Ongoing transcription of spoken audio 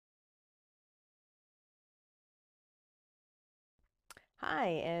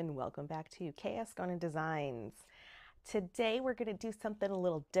Hi, and welcome back to K.Azcona Designs. Today we're going to do something a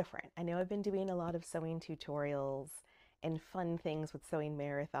little different. I know I've been doing a lot of sewing tutorials and fun things with sewing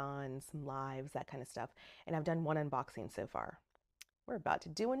marathons, some lives, that kind of stuff, and I've done one unboxing so far. We're about to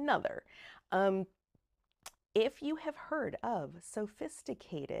do another. If you have heard of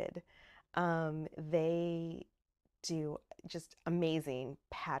Sewfisticated, they do just amazing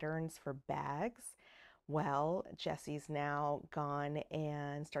patterns for bags. Well, Jesse's now gone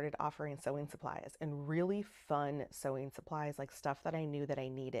and started offering sewing supplies and really fun sewing supplies, like stuff that I knew that I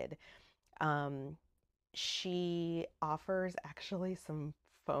needed. Um, she offers actually some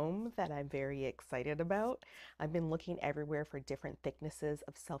foam that I'm very excited about. I've been looking everywhere for different thicknesses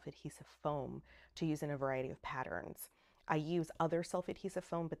of self-adhesive foam to use in a variety of patterns. I use other self-adhesive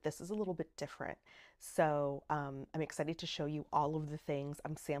foam, but this is a little bit different. So I'm excited to show you all of the things.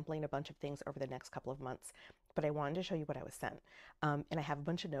 I'm sampling a bunch of things over the next couple of months, but I wanted to show you what I was sent. And I have a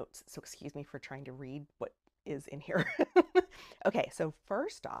bunch of notes, so excuse me for trying to read what is in here. Okay, so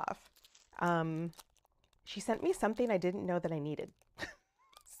first off, she sent me something I didn't know that I needed.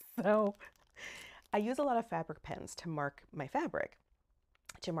 So I use a lot of fabric pens to mark my fabric,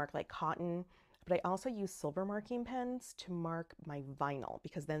 to mark like cotton, but I also use silver marking pens to mark my vinyl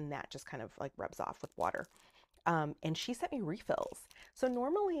because then that just kind of like rubs off with water. And she sent me refills. So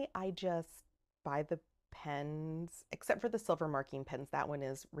normally I just buy the pens, except for the silver marking pens. That one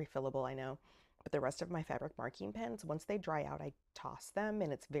is refillable, I know. But the rest of my fabric marking pens, once they dry out, I toss them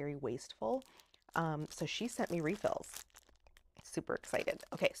and it's very wasteful. So she sent me refills. Super excited.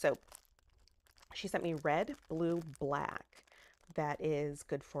 Okay, so she sent me red, blue, black. That is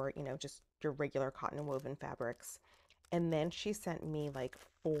good for, just your regular cotton and woven fabrics. And then she sent me like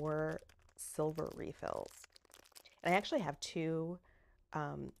 4 silver refills. And I actually have 2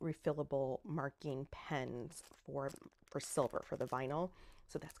 refillable marking pens for silver for the vinyl.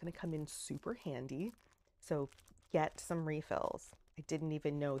 So that's going to come in super handy. So get some refills. I didn't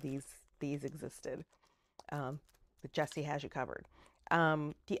even know these existed. But Jessie has you covered.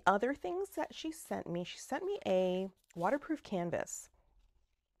 The other things that she sent me a waterproof canvas.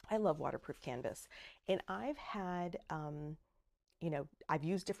 I love waterproof canvas. And I've had, I've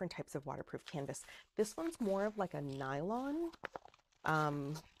used different types of waterproof canvas. This one's more of like a nylon.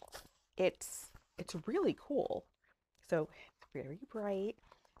 Um, it's really cool. So it's very bright.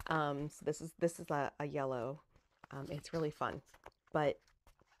 So this is a yellow. It's really fun. But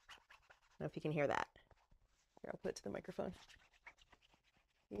I don't know if you can hear that. Here, I'll put it to the microphone.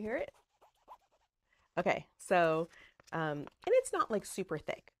 You hear it? Okay, so, and it's not like super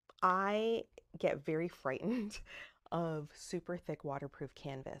thick. I get very frightened of super thick waterproof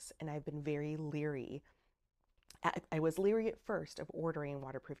canvas, and I've been very leery. I was leery at first of ordering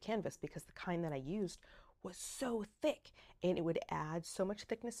waterproof canvas because the kind that I used was so thick and it would add so much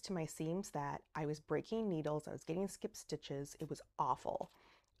thickness to my seams that I was breaking needles, I was getting skip stitches. It was awful.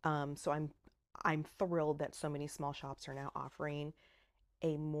 So I'm thrilled that so many small shops are now offering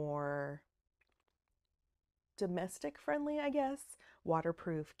a more domestic friendly, I guess,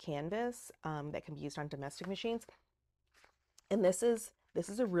 waterproof canvas that can be used on domestic machines. And this is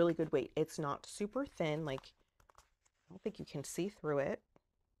a really good weight. It's not super thin, like I don't think you can see through it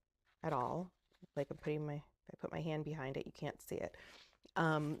at all. Like if I put my hand behind it, you can't see it.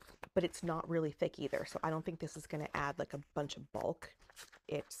 But it's not really thick either. So I don't think this is going to add like a bunch of bulk.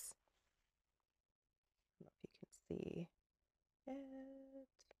 It's, I don't know if you can see it.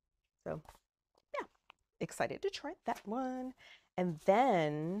 So yeah, excited to try that one. And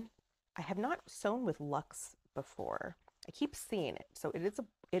then I have not sewn with Luxe before. I keep seeing it. So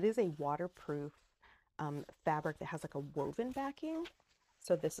it is a waterproof fabric that has like a woven backing.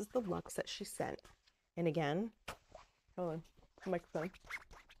 So this is the Luxe that she sent. And again, hold on, microphone.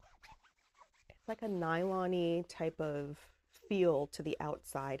 It's like a nylon-y type of feel to the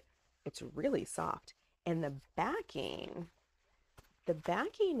outside. It's really soft. And the backing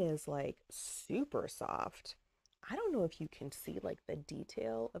is like super soft. I don't know if you can see like the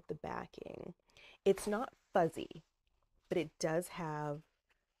detail of the backing. It's not fuzzy, but it does have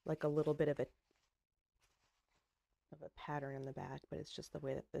like a little bit of a pattern in the back, but it's just the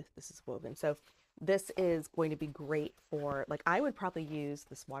way that this is woven. So this is going to be great for, like, I would probably use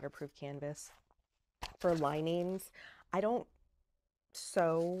this waterproof canvas for linings. I don't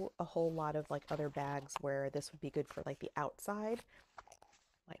sew a whole lot of like other bags where this would be good for like the outside.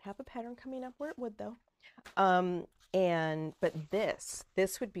 Might have a pattern coming up where it would though. But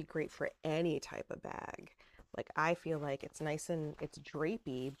this would be great for any type of bag. Like I feel like it's nice and it's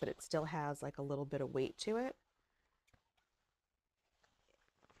drapey, but it still has like a little bit of weight to it.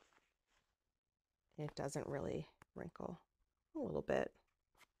 It doesn't really wrinkle. a little bit.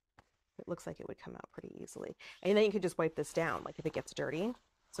 It looks like it would come out pretty easily. And then you could just wipe this down, like if it gets dirty.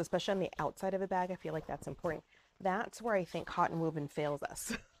 So especially on the outside of a bag, I feel like that's important. That's where I think cotton woven fails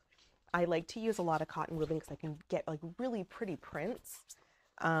us. I like to use a lot of cotton woven because I can get like really pretty prints.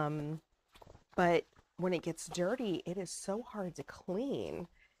 But when it gets dirty, it is so hard to clean.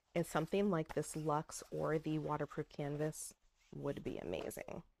 And something like this Luxe or the waterproof canvas would be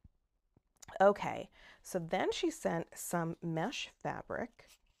amazing. Okay, so then she sent some mesh fabric.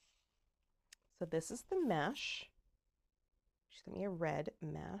 So this is the mesh. She sent me a red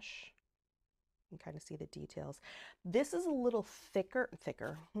mesh. You can kind of see the details. This is a little thicker,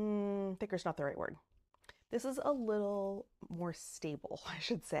 thicker is not the right word. This is a little more stable, I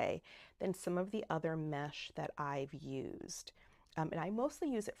should say, than some of the other mesh that I've used. And I mostly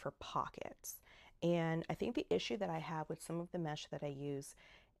use it for pockets. And I think the issue that I have with some of the mesh that I use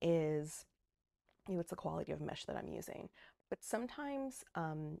is, it's the quality of mesh that I'm using. But sometimes,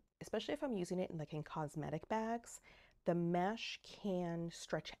 especially if I'm using it in like in cosmetic bags, the mesh can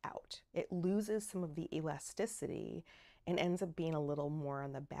stretch out. It loses some of the elasticity and ends up being a little more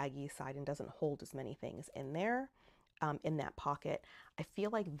on the baggy side and doesn't hold as many things in there, in that pocket. I feel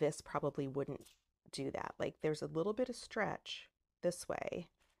like this probably wouldn't do that. Like there's a little bit of stretch this way,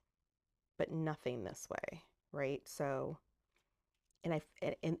 but nothing this way, right? So, and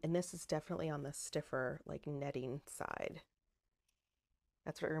this is definitely on the stiffer like netting side.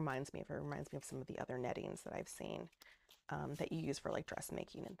 That's what it reminds me of. It reminds me of some of the other nettings that I've seen, that you use for like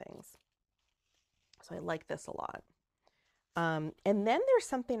dressmaking and things. So I like this a lot. And then there's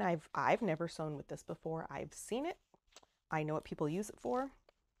something I've never sewn with this before. I've seen it. I know what people use it for.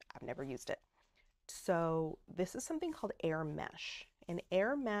 I've never used it. So this is something called air mesh. And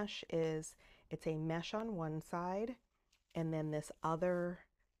air mesh is, it's a mesh on one side, and then this other,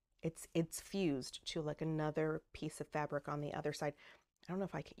 it's fused to like another piece of fabric on the other side. I don't know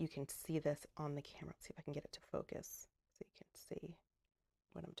if you can see this on the camera. Let's see if I can get it to focus so you can see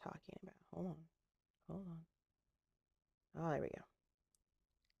what I'm talking about. Hold on. Hold on. Oh, there we go.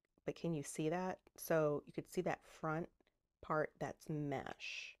 But can you see that? So you could see that front part that's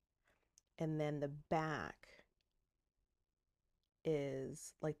mesh. And then the back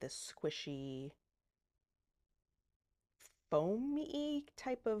is like this squishy, foamy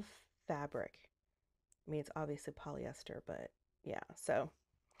type of fabric. I mean, it's obviously polyester, but yeah. So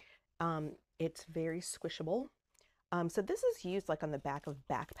it's very squishable. So this is used like on the back of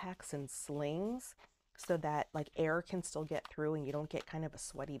backpacks and slings so that like air can still get through and you don't get kind of a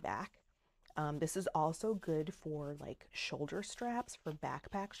sweaty back. This is also good for like shoulder straps for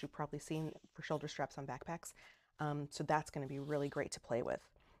backpacks. You've probably seen for shoulder straps on backpacks. So that's going to be really great to play with.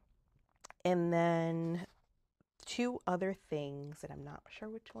 And then two other things that I'm not sure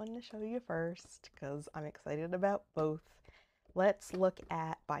which one to show you first because I'm excited about both. Let's look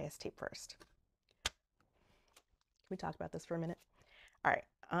at bias tape first. Can we talk about this for a minute? All right.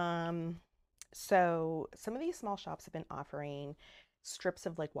 So some of these small shops have been offering strips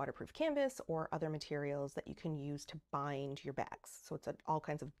of like waterproof canvas or other materials that you can use to bind your bags. So it's all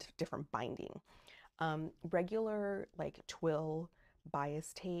kinds of different binding. Regular like twill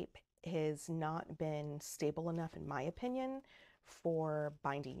bias tape has not been stable enough, in my opinion, for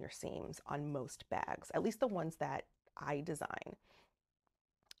binding your seams on most bags, at least the ones that I design.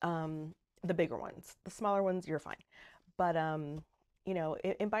 The bigger ones, the smaller ones, you're fine. But you know,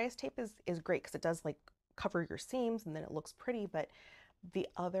 and bias tape is great because it does like cover your seams and then it looks pretty. But the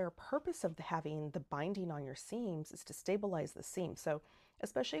other purpose of having the binding on your seams is to stabilize the seam. So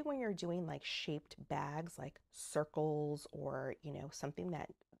especially when you're doing like shaped bags, like circles, or you know, something that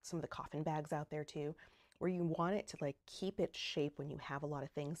some of the coffin bags out there too, where you want it to like keep its shape when you have a lot of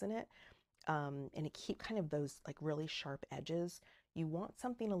things in it, and to keep kind of those like really sharp edges, you want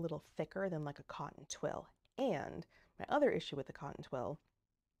something a little thicker than like a cotton twill. And my other issue with the cotton twill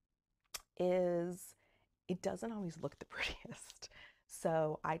is it doesn't always look the prettiest.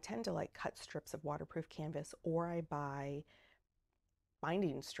 So I tend to like cut strips of waterproof canvas, or I buy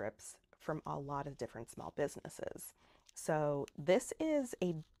binding strips from a lot of different small businesses. So this is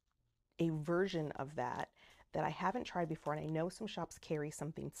a version of that I haven't tried before, and I know some shops carry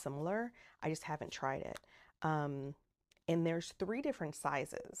something similar. I just haven't tried it. And there's 3 different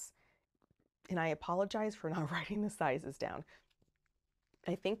sizes, and I apologize for not writing the sizes down.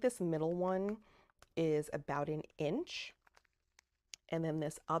 I think this middle one is about 1 inch, and then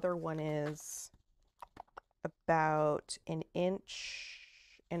this other one is about 1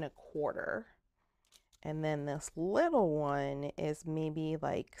 1.25 inches. And then this little one is maybe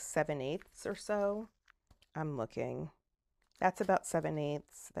like 7/8 or so. I'm looking. That's about 7/8.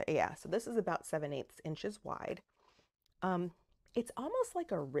 Yeah, so this is about 7/8 inches wide. It's almost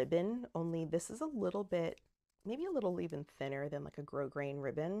like a ribbon, only this is a little bit, maybe a little even thinner than like a grosgrain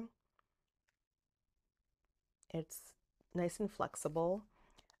ribbon. It's nice and flexible.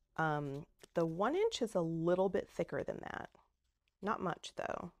 The 1 inch is a little bit thicker than that. Not much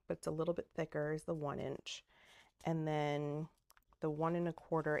though, but it's a little bit thicker is the 1 inch. And then the 1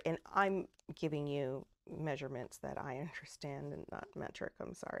 1/4, and I'm giving you measurements that I understand and not metric,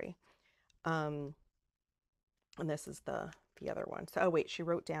 I'm sorry. And this is the other one. So, oh wait, she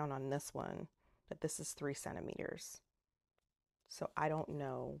wrote down on this one that this is 3 centimeters. So I don't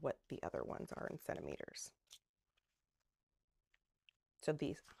know what the other ones are in centimeters. So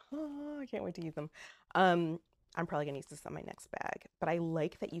these, oh, I can't wait to use them. I'm probably gonna use this on my next bag, but I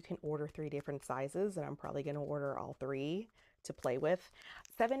like that you can order 3 different sizes, and I'm probably gonna order all 3 to play with.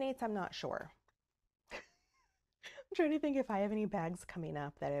 7/8, I'm not sure. I'm trying to think if I have any bags coming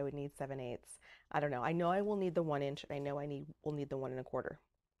up that I would need 7/8. I don't know. I know I will need the 1 inch, and I know will need the 1 1/4.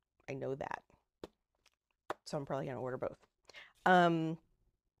 I know that. So I'm probably gonna order both.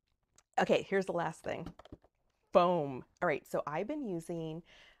 Okay, here's the last thing. Foam. All right, so I've been using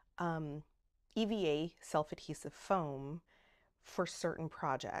EVA self-adhesive foam for certain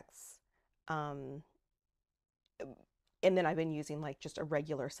projects. And then I've been using like just a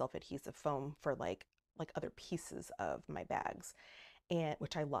regular self-adhesive foam for like other pieces of my bags, and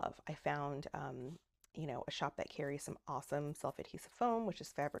which I love. I found you know, a shop that carries some awesome self-adhesive foam, which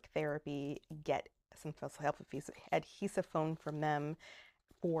is Fabric Therapy. Get some self-adhesive foam from them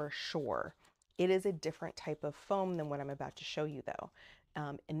for sure. It is a different type of foam than what I'm about to show you though.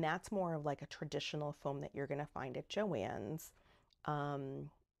 And that's more of like a traditional foam that you're gonna find at Joann's,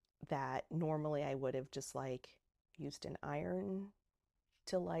 that normally I would have just like used an iron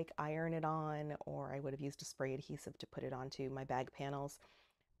to like iron it on, or I would have used a spray adhesive to put it onto my bag panels.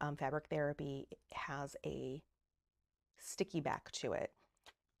 Fabric Therapy has a sticky back to it,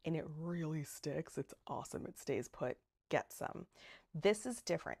 and it really sticks. It's awesome. It stays put. Get some. This is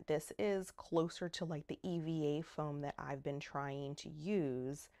different. This is closer to like the EVA foam that I've been trying to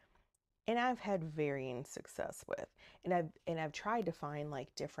use, and I've had varying success with. And I've tried to find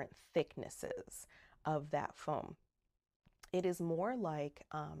like different thicknesses of that foam. It is more like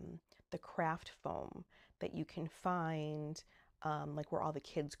the craft foam that you can find like where all the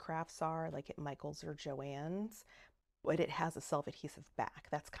kids' crafts are, like at Michael's or Joann's, but it has a self-adhesive back.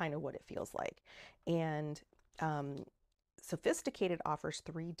 That's kind of what it feels like. And Sewfisticated offers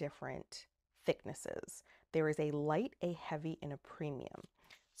 3 different thicknesses. There is a light, a heavy, and a premium.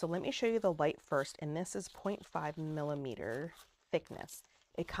 So let me show you the light first, and this is 0.5 millimeter thickness.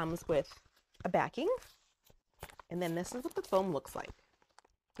 It comes with a backing, and then this is what the foam looks like.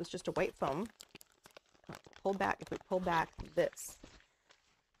 So it's just a white foam. Pull back, if we pull back this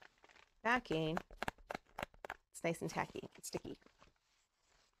backing, it's nice and tacky, it's sticky.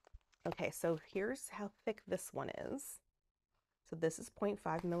 Okay, so here's how thick this one is. So this is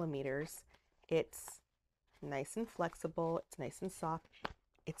 0.5 millimeters. It's nice and flexible. It's nice and soft.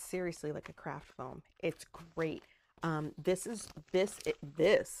 It's seriously like a craft foam. It's great. This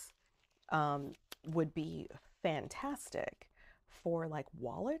would be fantastic for like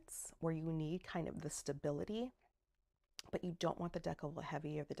wallets where you need kind of the stability, but you don't want the Decovil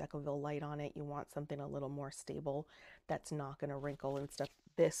heavy or the Decovil light on it. You want something a little more stable that's not going to wrinkle and stuff.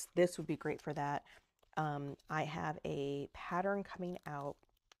 This would be great for that. I have a pattern coming out,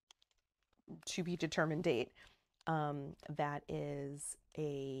 to be determined date, that is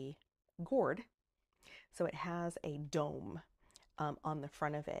a gourd. So it has a dome on the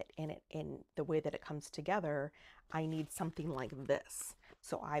front of it, and in the way that it comes together, I need something like this.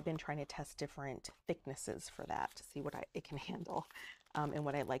 So I've been trying to test different thicknesses for that to see what it can handle, and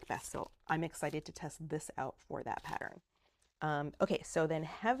what I like best. So I'm excited to test this out for that pattern. Okay, so then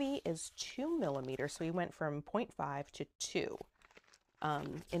heavy is 2 millimeters. So we went from 0.5 to 2.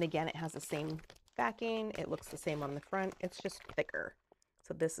 And again, it has the same backing. It looks the same on the front. It's just thicker.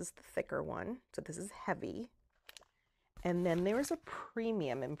 So this is the thicker one. So this is heavy. And then there's a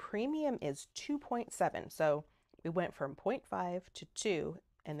premium, and premium is 2.7. So we went from 0.5 to 2,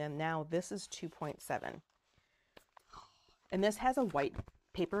 and then now this is 2.7. And this has a white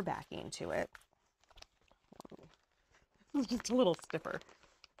paper backing to it. This is just a little stiffer.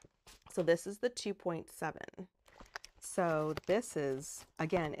 So this is the 2.7. So this is,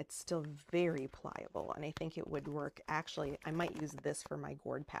 again, it's still very pliable, and I think it would work. Actually, I might use this for my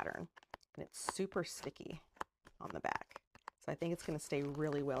gourd pattern, and it's super sticky on the back. So I think it's going to stay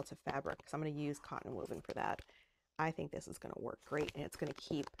really well to fabric, because I'm going to use cotton woven for that. I think this is going to work great, and it's going to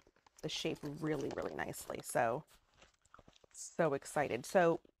keep the shape really, really nicely. So excited.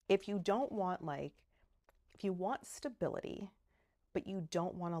 So if you don't want if you want stability, but you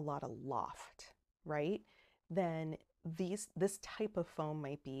don't want a lot of loft, right? Then this type of foam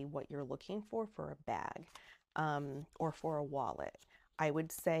might be what you're looking for a bag, or for a wallet. I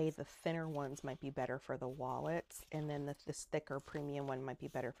would say the thinner ones might be better for the wallets, and then this thicker premium one might be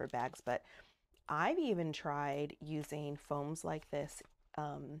better for bags. But I've even tried using foams like this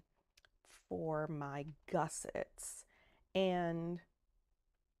for my gussets, and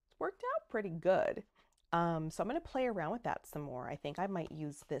it's worked out pretty good. So I'm going to play around with that some more. I think I might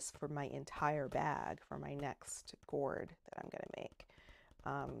use this for my entire bag for my next gourd that I'm going to make.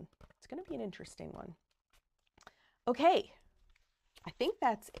 It's going to be an interesting one. Okay, I think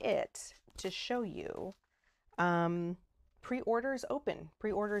that's it to show you. Pre-orders open.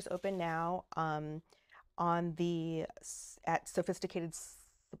 Pre-orders open now on the at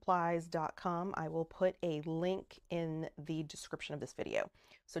sewfisticatedSupplies.com. I will put a link in the description of this video.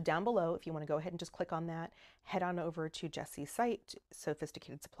 So down below, if you want to go ahead and just click on that, head on over to Jesse's site,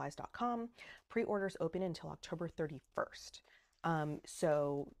 sewfisticatedSupplies.com. Pre-orders open until October 31st.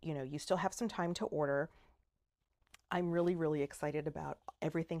 So, you know, you still have some time to order. I'm really, really excited about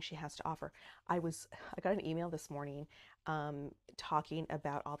everything she has to offer. I got an email this morning talking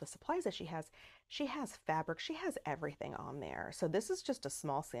about all the supplies that she has. She has fabric, she has everything on there. So this is just a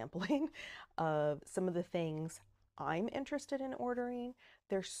small sampling of some of the things I'm interested in ordering.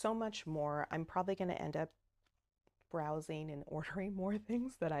 There's so much more. I'm probably going to end up browsing and ordering more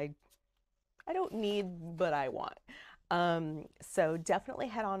things that I don't need, but I want. So definitely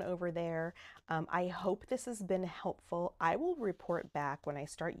head on over there. I hope this has been helpful. I will report back when I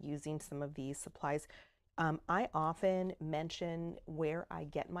start using some of these supplies. I often mention where I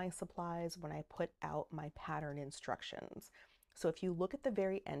get my supplies when I put out my pattern instructions. So if you look at the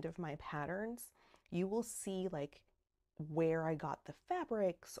very end of my patterns, you will see like where I got the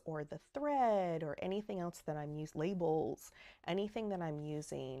fabrics or the thread or anything else that I'm using, labels, anything that I'm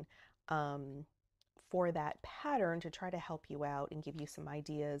using for that pattern to try to help you out and give you some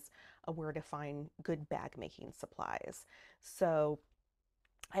ideas of where to find good bag making supplies. So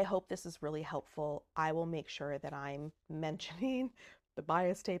I hope this is really helpful. I will make sure that I'm mentioning the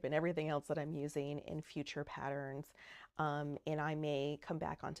bias tape and everything else that I'm using in future patterns. And I may come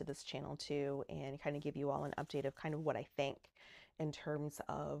back onto this channel too and kind of give you all an update of kind of what I think in terms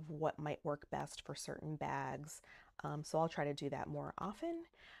of what might work best for certain bags. So I'll try to do that more often.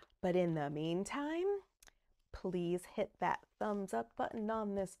 But in the meantime, please hit that thumbs up button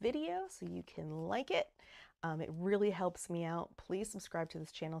on this video so you can like it. It really helps me out. Please subscribe to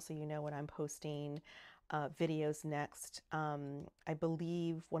this channel so you know when I'm posting videos next. I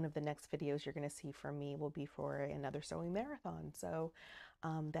believe one of the next videos you're going to see from me will be for another sewing marathon. So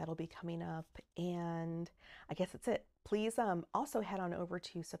that'll be coming up. And I guess that's it. Please also head on over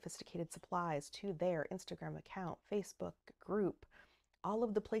to Sewfisticated Supplies, to their Instagram account, Facebook group, all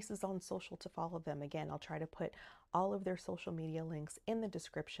of the places on social to follow them. Again, I'll try to put all of their social media links in the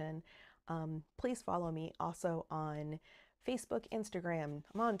description. Please follow me also on Facebook, Instagram.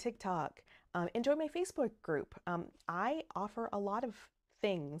 I'm on TikTok. Enjoy my Facebook group. I offer a lot of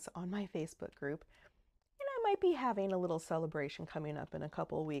things on my Facebook group, and I might be having a little celebration coming up in a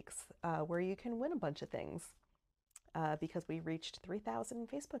couple of weeks where you can win a bunch of things because we reached 3,000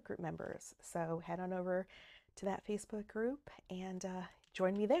 Facebook group members. So head on over to that Facebook group and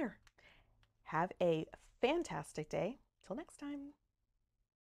join me there. Have a fantastic day. Till next time.